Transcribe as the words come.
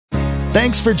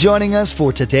Thanks for joining us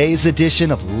for today's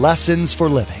edition of Lessons for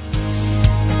Living.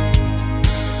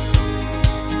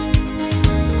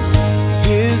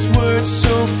 His word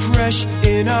so fresh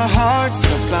in our hearts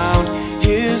abound.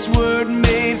 His word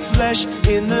made flesh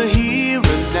in the here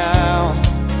and now.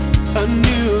 A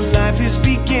new life is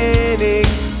beginning.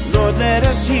 Lord, let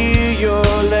us hear your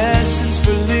lessons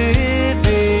for living.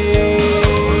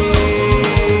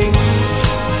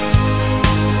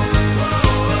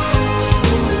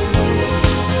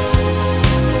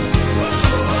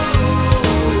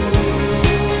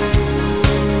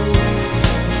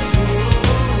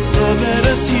 Lord, let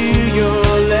us hear your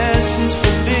lessons for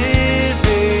living.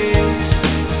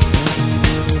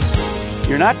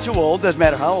 You're not too old, doesn't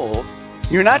matter how old.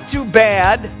 You're not too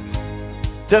bad,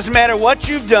 doesn't matter what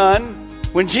you've done.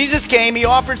 When Jesus came, he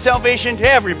offered salvation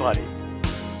to everybody.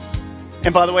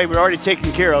 And by the way, we're already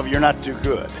taken care of. You're not too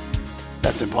good.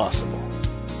 That's impossible.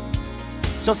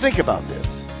 So think about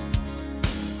this.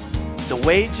 The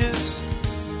wages,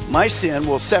 my sin,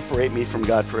 will separate me from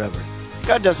God forever.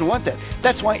 God doesn't want that.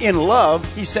 That's why in love,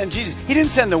 he sent Jesus. He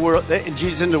didn't send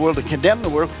Jesus into the world to condemn the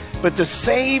world, but to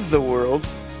save the world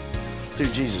through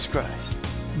Jesus Christ.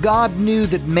 God knew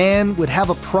that man would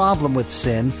have a problem with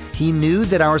sin. He knew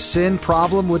that our sin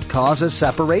problem would cause a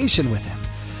separation with him.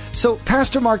 So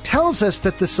Pastor Mark tells us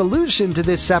that the solution to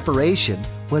this separation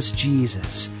was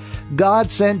Jesus. God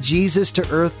sent Jesus to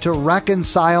earth to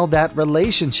reconcile that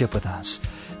relationship with us.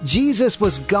 Jesus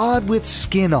was God with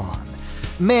skin on.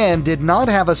 Man did not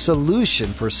have a solution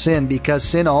for sin because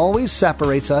sin always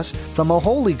separates us from a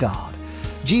holy God.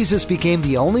 Jesus became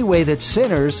the only way that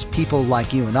sinners, people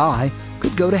like you and I,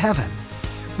 could go to heaven.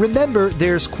 Remember,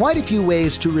 there's quite a few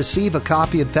ways to receive a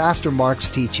copy of Pastor Mark's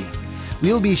teaching.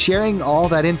 We'll be sharing all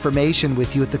that information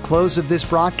with you at the close of this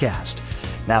broadcast.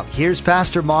 Now, here's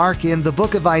Pastor Mark in the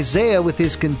book of Isaiah with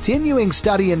his continuing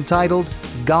study entitled,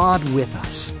 God with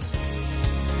Us.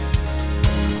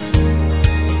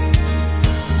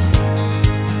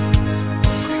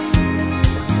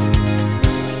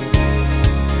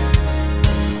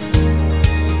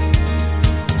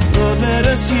 Let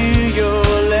us hear your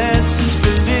lessons for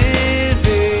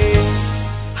living.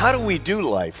 How do we do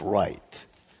life right?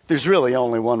 There's really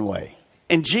only one way.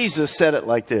 And Jesus said it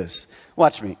like this.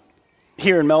 Watch me.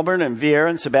 Here in Melbourne and Vieira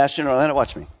and Sebastian, Orlando,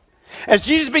 watch me. As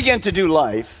Jesus began to do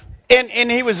life,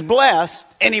 and he was blessed,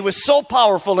 and he was so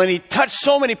powerful, and he touched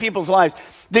so many people's lives,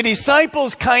 the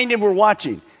disciples kind of were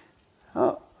watching.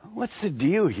 Oh, what's the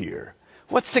deal here?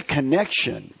 What's the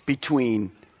connection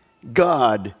between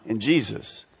God and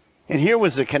Jesus? And here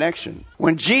was the connection.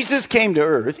 When Jesus came to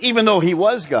earth, even though he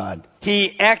was God,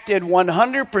 he acted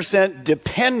 100%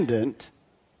 dependent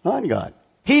on God.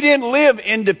 He didn't live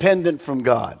independent from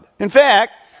God. In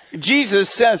fact, Jesus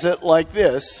says it like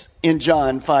this in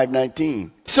John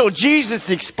 5:19. So Jesus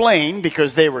explained,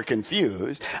 because they were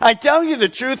confused, I tell you the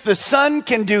truth, the Son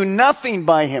can do nothing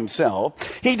by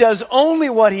himself. He does only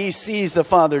what he sees the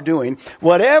Father doing.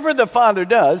 Whatever the Father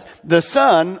does, the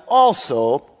Son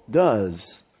also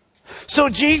does. So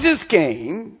Jesus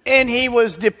came, and he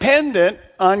was dependent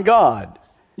on God.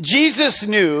 Jesus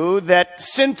knew that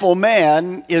sinful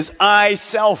man is I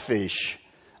selfish,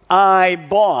 I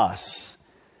boss.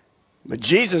 But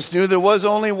Jesus knew there was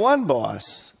only one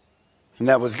boss, and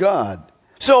that was God.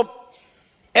 So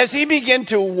as he began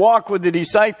to walk with the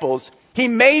disciples, he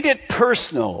made it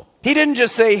personal. He didn't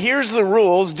just say, here's the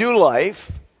rules, do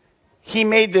life. He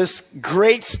made this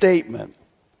great statement.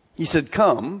 He said,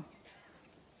 come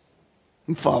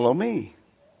and follow me.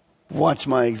 Watch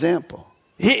my example.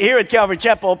 Here at Calvary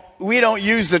Chapel, we don't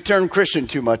use the term Christian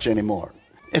too much anymore.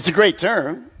 It's a great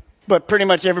term, but pretty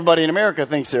much everybody in America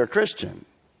thinks they're a Christian.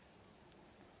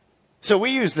 So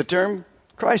we use the term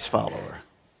Christ follower.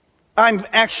 I'm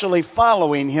actually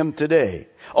following him today.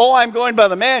 Oh, I'm going by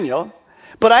the manual,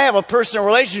 but I have a personal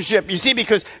relationship, you see,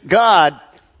 because God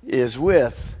is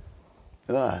with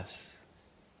us.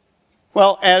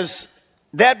 Well, as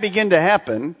that began to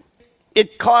happen,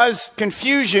 it caused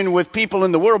confusion with people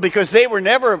in the world because they were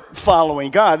never following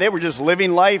God. They were just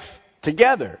living life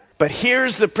together. But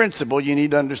here's the principle you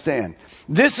need to understand.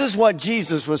 This is what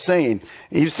Jesus was saying.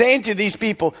 He was saying to these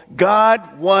people,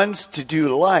 God wants to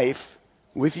do life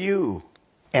with you.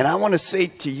 And I want to say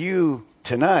to you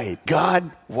tonight,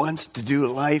 God wants to do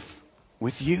life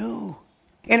with you.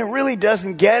 And it really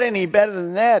doesn't get any better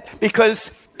than that,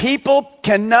 because people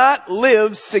cannot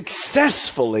live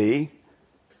successfully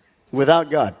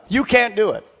without God. You can't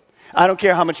do it. I don't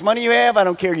care how much money you have. I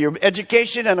don't care your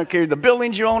education. I don't care the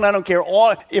buildings you own. I don't care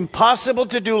all. Impossible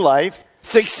to do life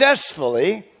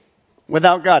successfully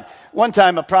without God. One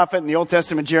time a prophet in the Old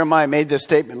Testament, Jeremiah, made this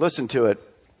statement. Listen to it.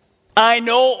 I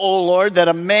know, O Lord, that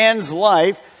a man's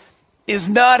life is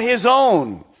not his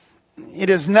own. It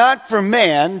is not for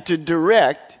man to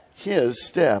direct his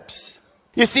steps.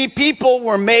 You see, people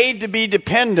were made to be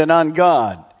dependent on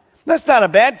God. That's not a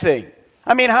bad thing.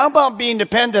 I mean, how about being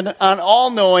dependent on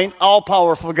all-knowing,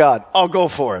 all-powerful God? I'll go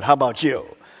for it. How about you?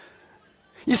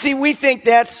 You see, we think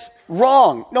that's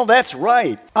wrong. No, that's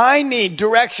right. I need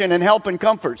direction and help and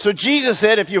comfort. So Jesus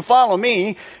said, if you follow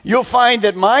me, you'll find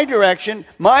that my direction,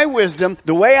 my wisdom,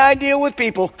 the way I deal with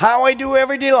people, how I do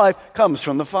everyday life, comes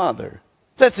from the Father.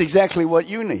 That's exactly what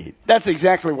you need. That's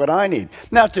exactly what I need.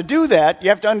 Now, to do that, you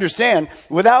have to understand,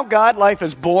 without God, life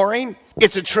is boring.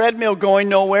 It's a treadmill going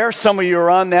nowhere. Some of you are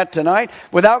on that tonight.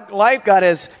 Without life, God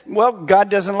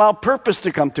doesn't allow purpose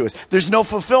to come to us. There's no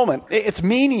fulfillment. It's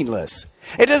meaningless.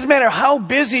 It doesn't matter how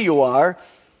busy you are.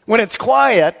 When it's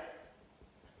quiet,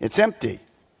 it's empty.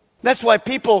 That's why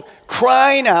people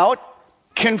crying out,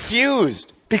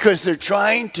 confused, because they're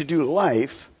trying to do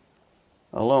life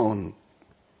alone.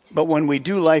 But when we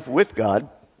do life with God,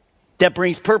 that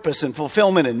brings purpose and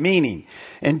fulfillment and meaning.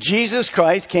 And Jesus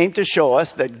Christ came to show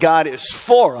us that God is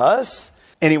for us,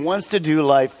 and he wants to do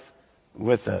life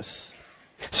with us.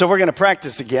 So we're going to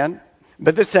practice again,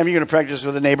 but this time you're going to practice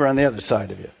with a neighbor on the other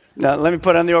side of you. Now, let me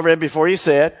put on the overhead before you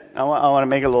say it. I want to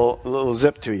make a little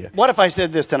zip to you. What if I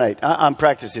said this tonight? I'm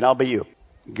practicing. I'll be you.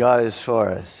 God is for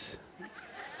us.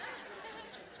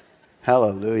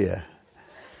 Hallelujah.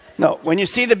 No, when you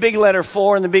see the big letter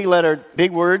for and the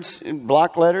big words, in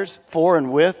block letters, for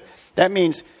and with, that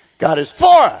means God is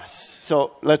for us.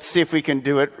 So let's see if we can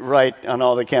do it right on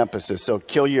all the campuses. So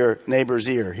kill your neighbor's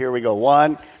ear. Here we go.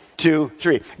 1, 2,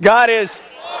 3. God is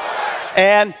for us.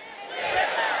 And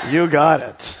you got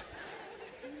it.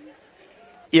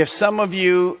 If some of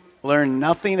you learn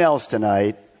nothing else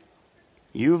tonight,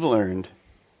 you've learned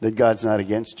that God's not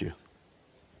against you.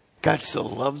 God so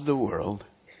loved the world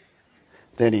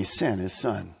that he sent his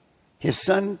son. His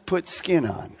son put skin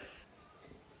on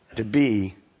to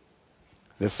be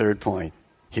the third point.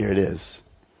 Here it is.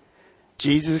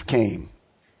 Jesus came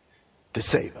to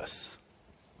save us.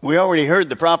 We already heard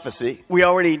the prophecy. We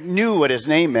already knew what his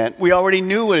name meant. We already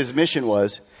knew what his mission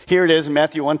was. Here it is in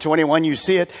Matthew 1:21. You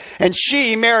see it. And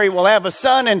she, Mary, will have a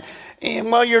son, and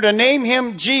well, you're to name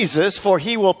him Jesus, for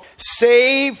he will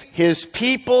save his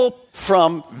people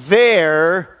from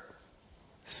their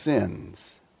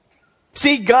sins.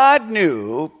 See, God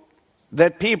knew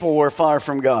that people were far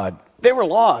from God. They were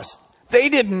lost. They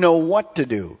didn't know what to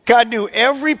do. God knew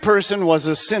every person was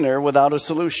a sinner without a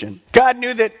solution. God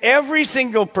knew that every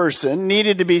single person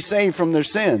needed to be saved from their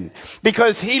sin,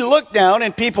 because he looked down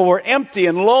and people were empty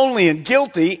and lonely and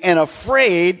guilty and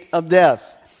afraid of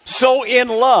death. So in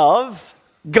love,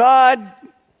 God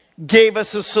gave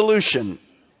us a solution.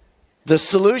 The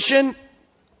solution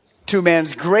to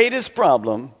man's greatest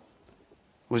problem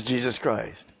was Jesus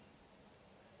Christ.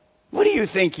 What do you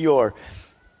think your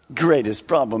greatest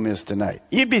problem is tonight?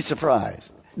 You'd be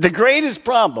surprised. The greatest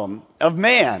problem of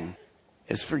man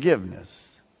is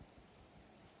forgiveness.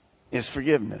 Is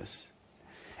forgiveness.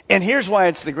 And here's why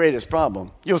it's the greatest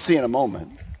problem. You'll see in a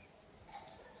moment.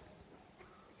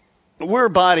 We're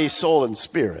body, soul, and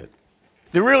spirit.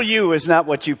 The real you is not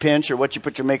what you pinch or what you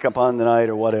put your makeup on tonight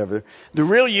or whatever. The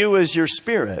real you is your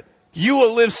spirit. You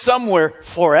will live somewhere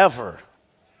forever.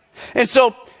 And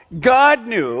so God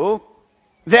knew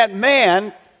that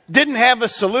man didn't have a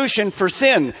solution for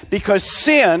sin, because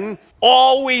sin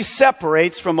always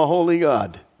separates from a holy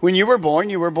God. When you were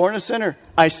born a sinner.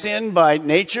 I sinned by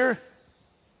nature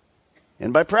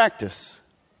and by practice.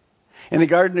 In the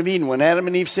Garden of Eden, when Adam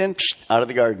and Eve sinned, out of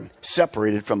the garden,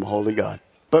 separated from a holy God.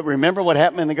 But remember what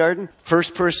happened in the garden?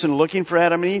 First person looking for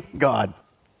Adam and Eve? God.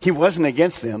 He wasn't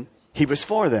against them. He was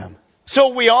for them. So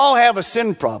we all have a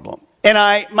sin problem.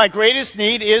 And my greatest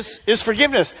need is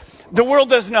forgiveness. The world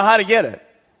doesn't know how to get it.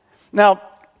 Now,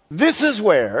 this is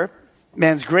where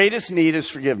man's greatest need is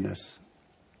forgiveness.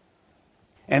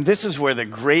 And this is where the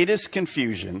greatest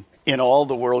confusion in all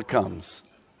the world comes.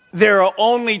 There are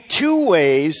only two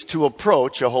ways to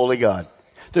approach a holy God.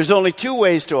 There's only two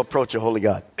ways to approach a holy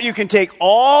God. You can take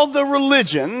all the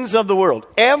religions of the world,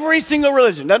 every single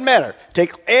religion, doesn't matter.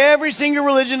 Take every single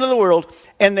religion of the world,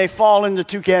 and they fall into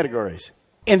two categories.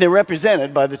 And they're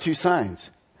represented by the two signs.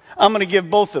 I'm going to give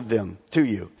both of them to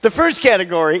you. The first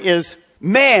category is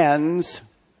man's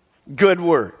good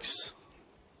works.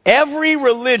 Every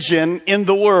religion in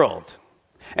the world,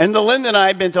 and Linda and I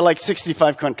have been to like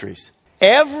 65 countries.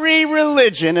 Every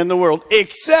religion in the world,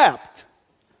 except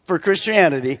for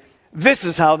Christianity, this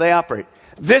is how they operate.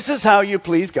 This is how you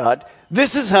please God.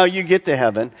 This is how you get to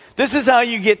heaven. This is how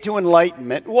you get to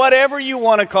enlightenment. Whatever you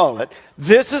want to call it.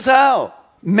 This is how.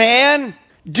 man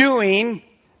doing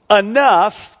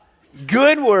enough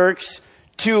good works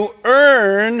to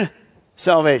earn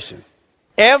salvation.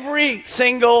 Every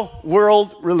single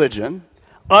world religion,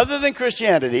 other than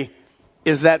Christianity,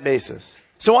 is that basis.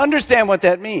 So understand what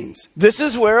that means. This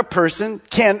is where a person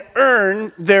can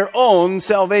earn their own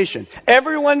salvation.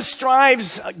 Everyone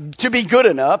strives to be good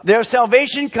enough. Their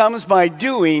salvation comes by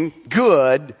doing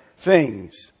good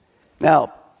things.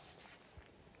 Now,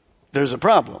 there's a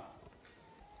problem.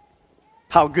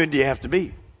 How good do you have to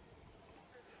be?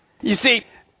 You see,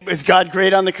 is God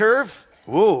great on the curve?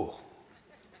 Whoa.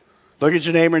 Look at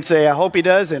your neighbor and say, I hope he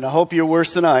does, and I hope you're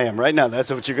worse than I am. Right now,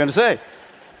 that's what you're going to say.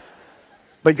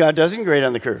 But God doesn't grade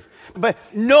on the curve. But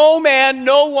no man,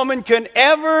 no woman can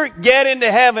ever get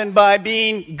into heaven by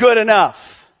being good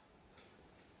enough.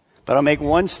 But I'll make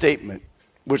one statement,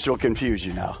 which will confuse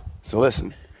you now. So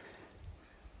listen.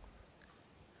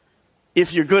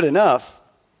 If you're good enough,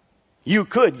 you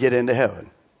could get into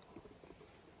heaven.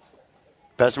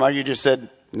 Pastor Mark, you just said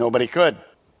nobody could.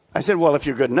 I said, well, if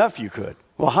you're good enough, you could.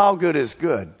 Well, how good is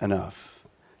good enough?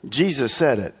 Jesus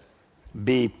said it.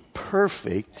 Be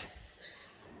perfect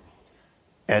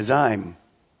as I'm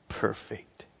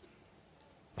perfect.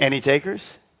 Any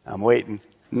takers? I'm waiting.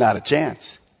 Not a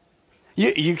chance.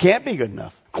 You can't be good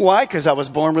enough. Why? Because I was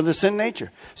born with a sin nature.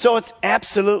 So it's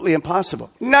absolutely impossible.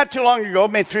 Not too long ago,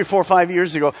 maybe 3, 4, 5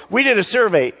 years ago, we did a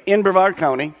survey in Brevard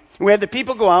County. We had the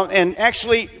people go out and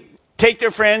actually take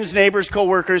their friends, neighbors,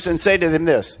 co-workers, and say to them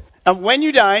this. When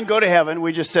you die and go to heaven,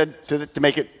 we just said to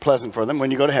make it pleasant for them,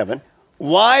 when you go to heaven,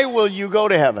 why will you go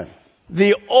to heaven?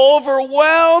 The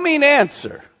overwhelming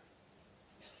answer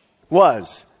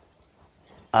was,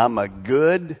 I'm a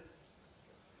good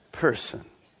person.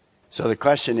 So the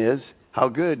question is, how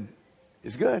good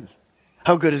is good?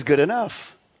 How good is good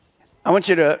enough? I want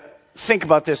you to think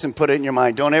about this and put it in your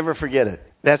mind. Don't ever forget it.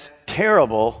 That's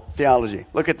terrible theology.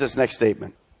 Look at this next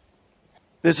statement.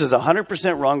 This is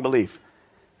 100% wrong belief.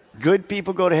 Good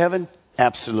people go to heaven?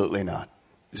 Absolutely not.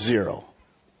 0.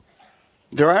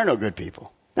 There are no good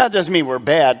people. Now, it doesn't mean we're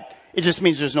bad. It just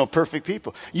means there's no perfect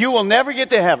people. You will never get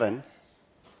to heaven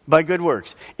by good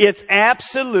works. It's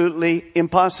absolutely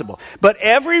impossible. But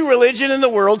every religion in the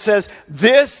world says,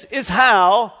 this is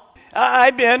how.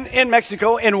 I've been in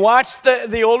Mexico and watched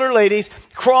the older ladies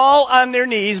crawl on their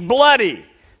knees bloody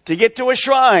to get to a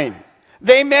shrine.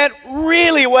 They meant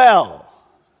really well.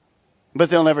 But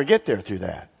they'll never get there through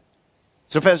that.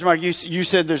 So, Pastor Mark, you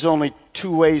said there's only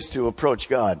 2 ways to approach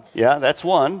God. Yeah, that's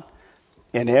one.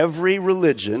 And every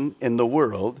religion in the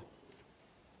world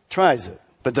tries it,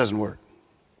 but doesn't work.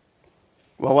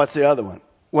 Well, what's the other one?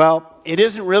 Well, it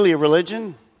isn't really a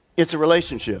religion. It's a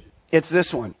relationship. It's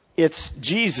this one. It's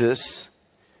Jesus,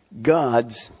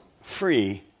 God's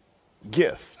free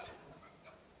gift.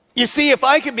 You see, if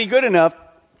I could be good enough,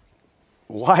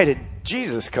 why did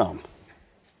Jesus come?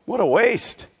 What a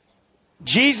waste.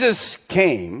 Jesus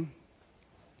came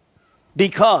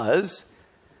because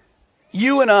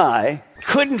you and I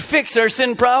couldn't fix our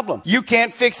sin problem. You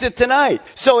can't fix it tonight.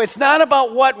 So it's not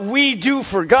about what we do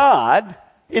for God.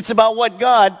 It's about what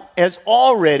God has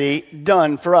already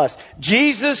done for us.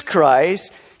 Jesus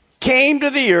Christ came to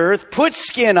the earth, put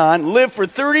skin on, lived for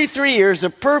 33 years,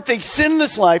 a perfect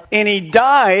sinless life, and he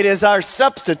died as our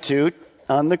substitute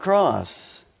on the cross.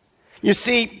 You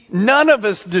see, none of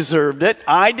us deserved it.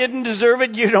 I didn't deserve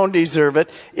it. You don't deserve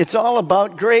it. It's all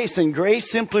about grace. And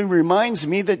grace simply reminds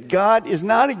me that God is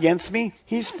not against me.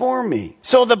 He's for me.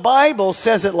 So the Bible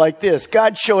says it like this.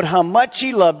 God showed how much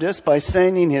he loved us by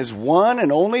sending his one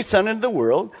and only Son into the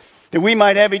world, that we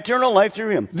might have eternal life through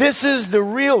him. This is the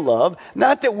real love.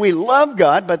 Not that we love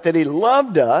God, but that he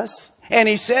loved us. And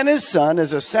he sent his Son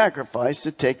as a sacrifice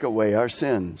to take away our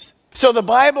sins. So the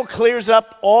Bible clears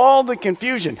up all the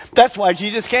confusion. That's why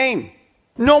Jesus came.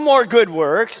 No more good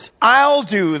works. I'll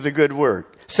do the good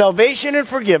work. Salvation and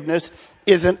forgiveness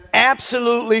is an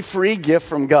absolutely free gift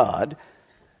from God.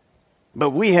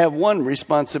 But we have one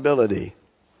responsibility.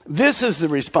 This is the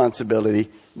responsibility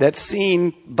that's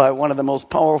seen by one of the most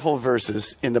powerful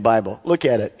verses in the Bible. Look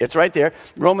at it. It's right there.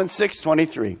 Romans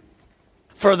 6:23.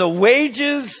 For the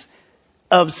wages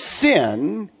of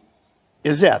sin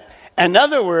is death. In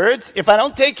other words, if I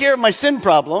don't take care of my sin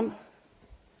problem,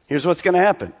 here's what's going to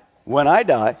happen. When I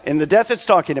die, and the death it's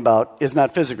talking about is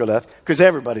not physical death, because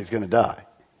everybody's going to die.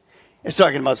 It's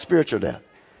talking about spiritual death,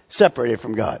 separated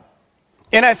from God.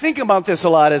 And I think about this a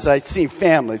lot as I see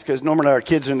families, because normally our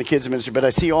kids are in the kids ministry, but I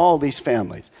see all these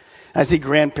families. I see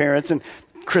grandparents and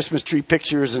Christmas tree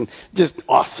pictures and just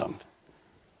awesome.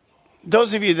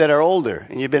 Those of you that are older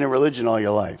and you've been in religion all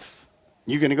your life,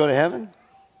 you going to go to heaven?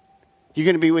 You're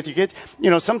going to be with your kids? You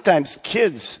know, sometimes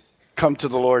kids come to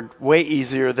the Lord way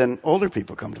easier than older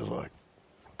people come to the Lord.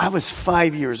 I was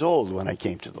 5 years old when I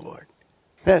came to the Lord.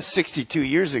 That's 62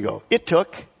 years ago. It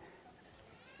took.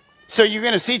 So you're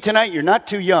going to see tonight you're not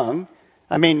too young.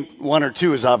 I mean, 1 or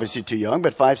 2 is obviously too young,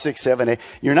 but 5, 6, 7, 8.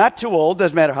 You're not too old,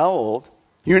 doesn't matter how old.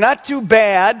 You're not too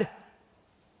bad,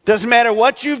 doesn't matter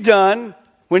what you've done.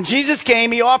 When Jesus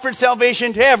came, he offered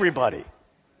salvation to everybody.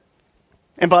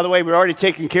 And by the way, we're already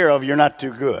taken care of. You're not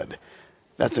too good.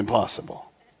 That's impossible.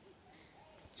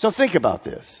 So think about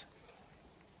this.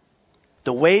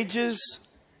 The wages,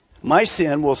 my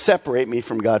sin will separate me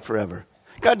from God forever.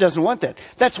 God doesn't want that.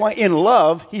 That's why in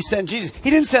love, he sent Jesus. He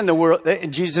didn't send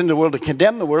Jesus into the world to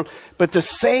condemn the world, but to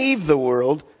save the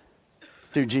world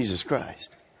through Jesus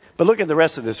Christ. But look at the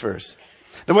rest of this verse.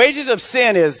 The wages of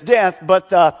sin is death, but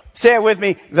say it with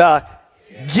me, the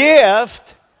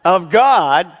gift of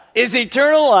God is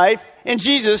eternal life in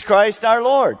Jesus Christ our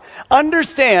Lord.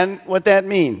 Understand what that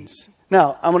means.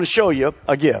 Now, I'm going to show you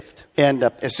a gift. And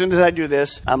as soon as I do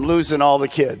this, I'm losing all the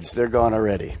kids. They're gone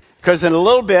already. Because in a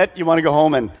little bit, you want to go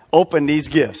home and open these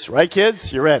gifts. Right,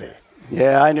 kids? You ready?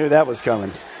 Yeah, I knew that was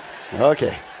coming.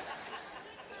 Okay.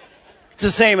 It's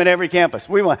the same at every campus.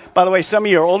 By the way, some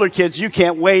of your older kids, you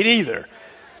can't wait either.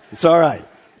 It's all right.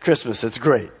 Christmas, it's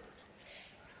great.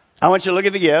 I want you to look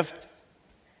at the gift.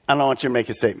 I don't want you to make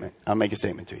a statement. I'll make a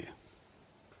statement to you.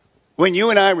 When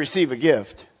you and I receive a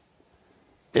gift,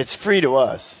 it's free to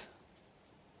us,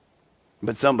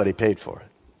 but somebody paid for it.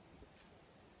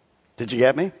 Did you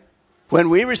get me? When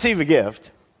we receive a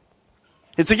gift,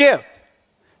 it's a gift.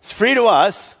 It's free to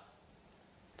us.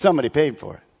 Somebody paid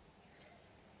for it.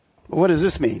 What does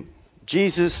this mean?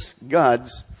 Jesus,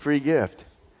 God's free gift.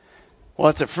 Well,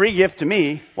 it's a free gift to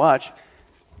me. Watch.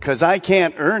 Because I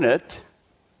can't earn it.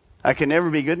 I can never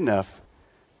be good enough.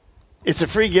 It's a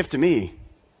free gift to me.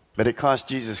 But it cost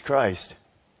Jesus Christ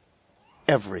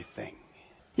everything.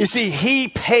 You see, he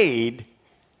paid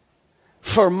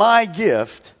for my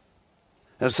gift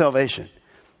of salvation.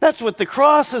 That's what the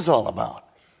cross is all about.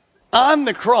 On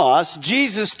the cross,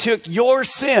 Jesus took your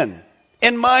sin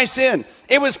and my sin.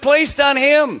 It was placed on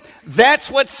him.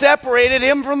 That's what separated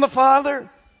him from the Father.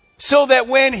 So that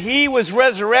when he was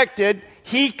resurrected,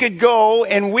 he could go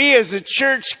and we as a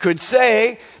church could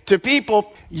say to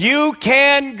people, you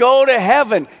can go to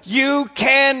heaven. You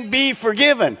can be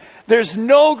forgiven. There's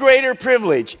no greater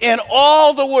privilege in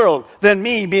all the world than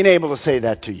me being able to say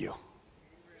that to you.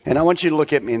 And I want you to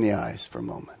look at me in the eyes for a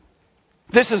moment.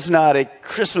 This is not a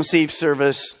Christmas Eve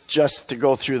service just to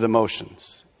go through the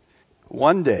motions.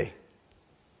 One day,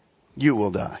 you will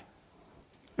die.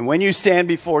 And when you stand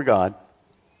before God,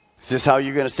 is this how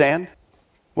you're going to stand?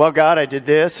 Well, God, I did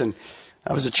this, and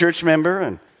I was a church member,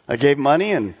 and I gave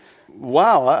money, and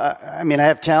wow, I mean, I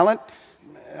have talent.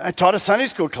 I taught a Sunday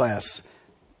school class.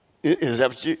 Is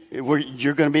that what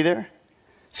you're going to be there?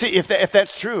 See, if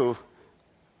that's true,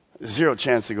 zero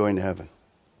chance of going to heaven.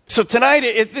 So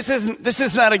tonight, this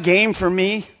is not a game for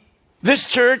me.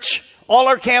 This church, all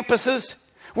our campuses,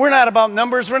 we're not about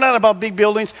numbers. We're not about big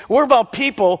buildings. We're about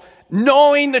people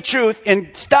knowing the truth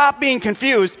and stop being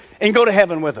confused and go to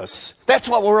heaven with us. That's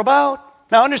what we're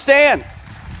about. Now understand,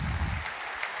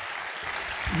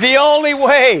 the only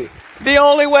way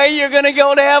you're going to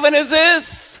go to heaven is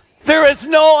this. There is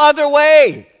no other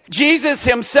way. Jesus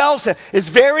himself said, it's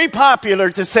very popular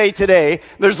to say today,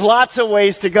 there's lots of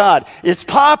ways to God. It's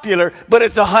popular, but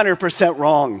it's 100%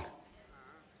 wrong.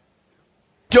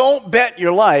 Don't bet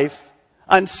your life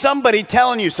on somebody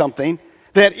telling you something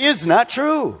that is not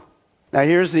true. Now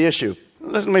here's the issue.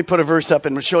 Let me put a verse up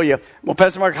and show you. Well,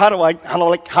 Pastor Mark, how do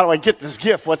I get this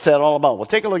gift? What's that all about? Well,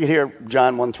 take a look at here,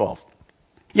 John 1:12.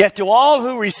 Yet to all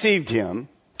who received him,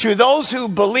 to those who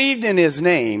believed in his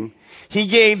name, he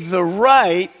gave the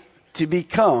right to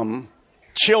become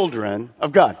children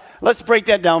of God. Let's break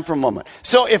that down for a moment.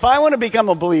 So if I want to become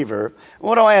a believer,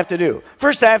 what do I have to do?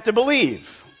 First, I have to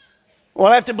believe. Well,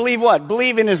 I have to believe what?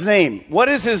 Believe in his name. What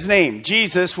is his name?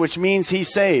 Jesus, which means he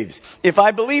saves. If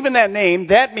I believe in that name,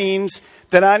 that means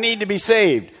that I need to be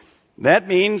saved. That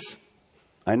means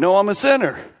I know I'm a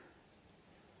sinner.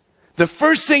 The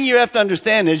first thing you have to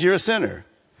understand is you're a sinner.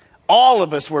 All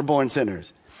of us were born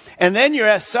sinners. And then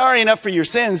you're sorry enough for your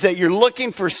sins that you're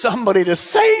looking for somebody to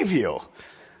save you.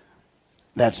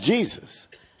 That's Jesus.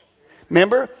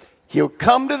 Remember, he'll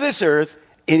come to this earth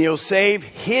and he'll save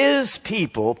his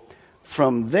people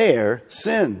from their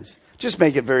sins. Just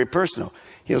make it very personal.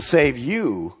 He'll save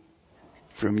you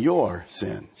from your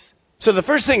sins. So the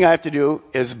first thing I have to do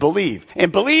is believe.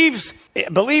 And believe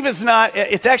is not,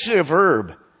 it's actually a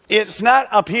verb. It's not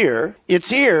up here. It's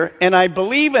here. And I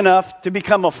believe enough to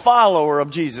become a follower of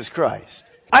Jesus Christ.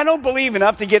 I don't believe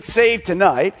enough to get saved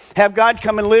tonight, have God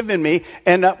come and live in me,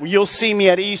 and you'll see me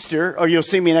at Easter, or you'll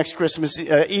see me next Christmas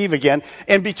Eve again.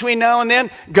 And between now and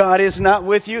then, God is not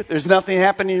with you. There's nothing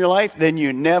happening in your life. Then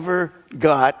you never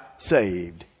got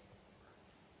saved.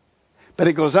 But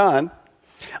it goes on.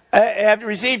 After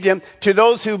received him, to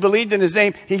those who believed in his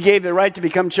name, he gave the right to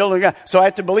become children of God. So I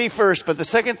have to believe first, but the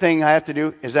second thing I have to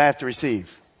do is I have to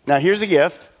receive. Now here's a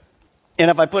gift.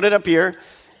 And if I put it up here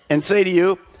and say to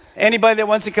you, anybody that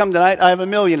wants to come tonight, I have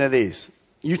 1,000,000 of these.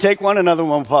 You take one, another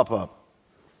one will pop up.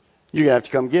 You're going to have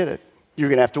to come get it. You're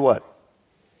going to have to what?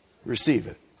 Receive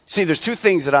it. See, there's two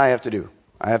things that I have to do.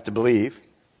 I have to believe,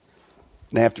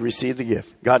 and I have to receive the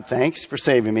gift. God, thanks for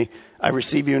saving me. I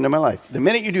receive you into my life. The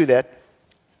minute you do that,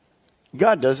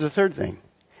 God does the third thing.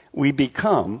 We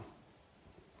become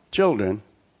children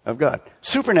of God.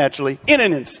 Supernaturally, in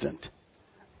an instant.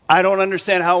 I don't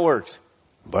understand how it works,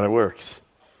 but it works.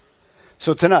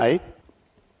 So tonight,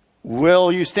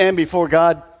 will you stand before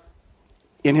God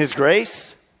in his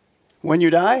grace when you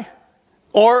die?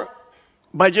 Or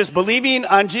by just believing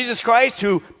on Jesus Christ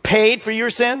who paid for your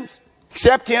sins?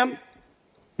 Accept him,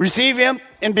 receive him,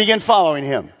 and begin following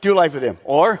him. Do life with him.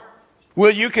 Or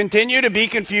will you continue to be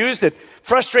confused and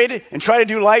frustrated and try to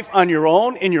do life on your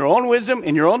own, in your own wisdom,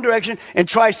 in your own direction, and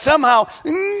try somehow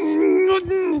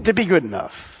to be good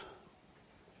enough?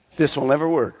 This will never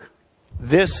work.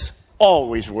 This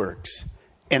always works.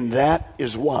 And that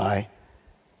is why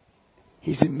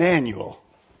he's Emmanuel,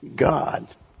 God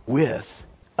with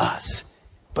us.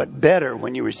 But better,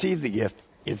 when you receive the gift,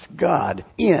 it's God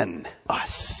in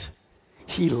us.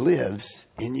 He lives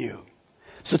in you.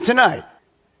 So tonight,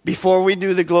 before we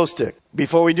do the glow stick,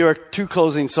 before we do our 2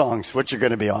 closing songs, which are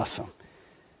going to be awesome,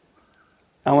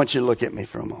 I want you to look at me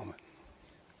for a moment.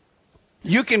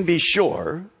 You can be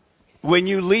sure when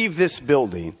you leave this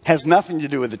building, has nothing to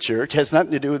do with the church, has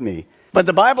nothing to do with me. But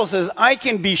the Bible says, I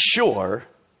can be sure,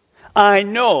 I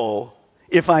know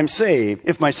if I'm saved,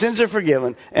 if my sins are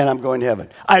forgiven, and I'm going to heaven.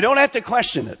 I don't have to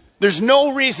question it. There's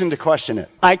no reason to question it.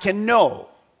 I can know.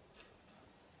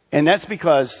 And that's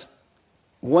because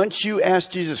once you ask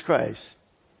Jesus Christ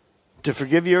to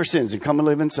forgive your sins and come and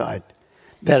live inside,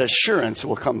 that assurance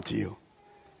will come to you.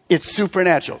 It's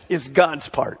supernatural. It's God's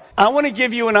part. I want to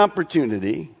give you an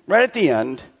opportunity right at the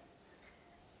end.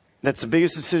 That's the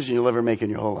biggest decision you'll ever make in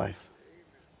your whole life.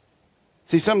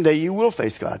 See, someday you will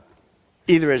face God,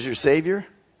 either as your Savior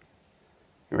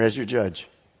or as your judge.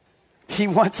 He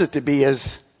wants it to be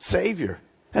as Savior.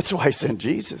 That's why he sent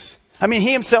Jesus. I mean,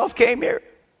 he himself came here.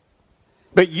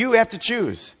 But you have to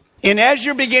choose. And as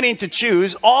you're beginning to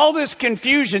choose, all this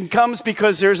confusion comes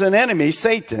because there's an enemy,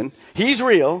 Satan. He's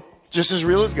real. Just as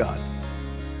real as God.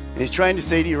 And he's trying to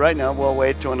say to you right now, well,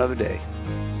 wait till another day.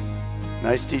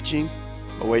 Nice teaching,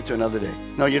 but wait till another day.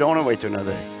 No, you don't want to wait till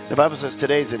another day. The Bible says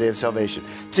today is the day of salvation.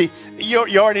 See,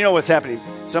 you already know what's happening.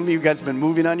 Some of you guys have been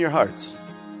moving on your hearts.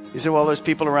 You say, well, there's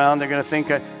people around, they're going to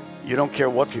think, you don't care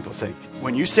what people think.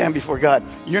 When you stand before God,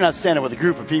 you're not standing with a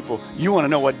group of people. You want to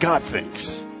know what God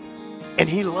thinks. And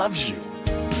he loves you.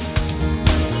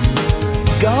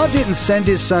 God didn't send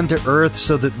his son to earth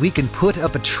so that we can put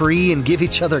up a tree and give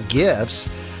each other gifts.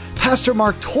 Pastor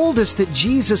Mark told us that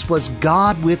Jesus was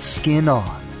God with skin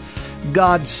on.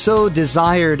 God so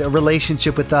desired a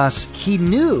relationship with us, he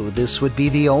knew this would be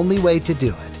the only way to do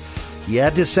it. He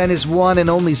had to send his one and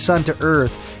only son to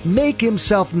earth, make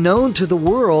himself known to the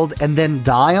world, and then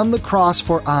die on the cross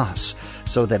for us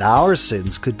so that our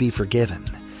sins could be forgiven.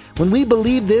 When we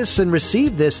believe this and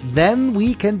receive this, then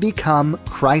we can become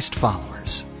Christ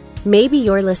followers. Maybe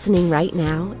you're listening right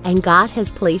now and God has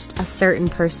placed a certain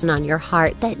person on your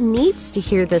heart that needs to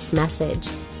hear this message.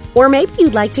 Or maybe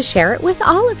you'd like to share it with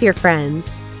all of your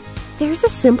friends. There's a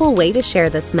simple way to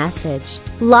share this message.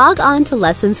 Log on to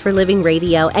Lessons for Living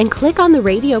Radio and click on the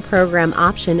radio program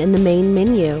option in the main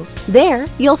menu. There,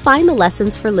 you'll find the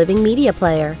Lessons for Living media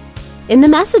player. In the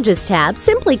Messages tab,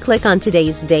 simply click on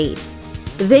today's date.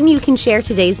 Then you can share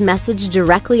today's message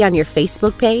directly on your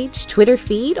Facebook page, Twitter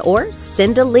feed, or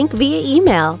send a link via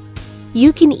email.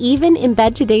 You can even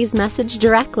embed today's message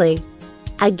directly.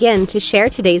 Again, to share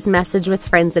today's message with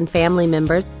friends and family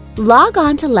members, log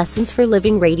on to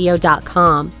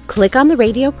lessonsforlivingradio.com. Click on the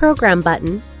radio program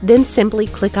button, then simply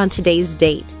click on today's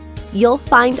date. You'll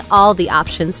find all the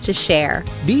options to share.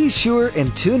 Be sure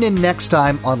and tune in next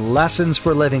time on Lessons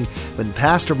for Living when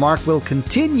Pastor Mark will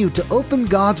continue to open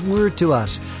God's Word to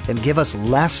us and give us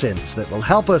lessons that will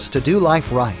help us to do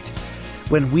life right.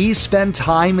 When we spend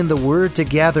time in the Word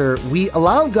together, we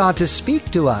allow God to speak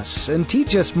to us and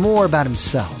teach us more about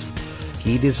Himself.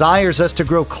 He desires us to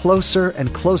grow closer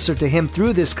and closer to Him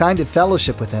through this kind of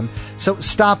fellowship with Him. So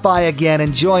stop by again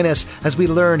and join us as we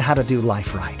learn how to do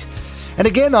life right. And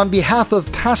again, on behalf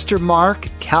of Pastor Mark,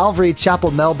 Calvary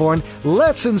Chapel Melbourne,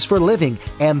 Lessons for Living,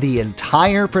 and the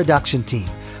entire production team,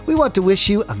 we want to wish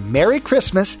you a Merry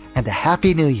Christmas and a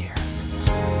Happy New Year.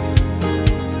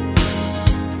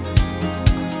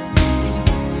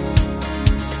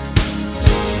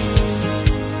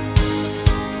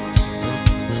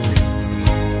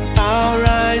 Our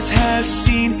eyes have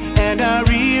seen and our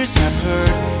ears have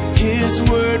heard His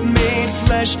word made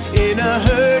flesh in a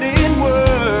hurting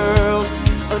world.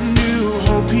 A new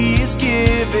hope He is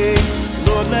giving.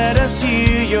 Lord, let us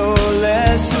hear your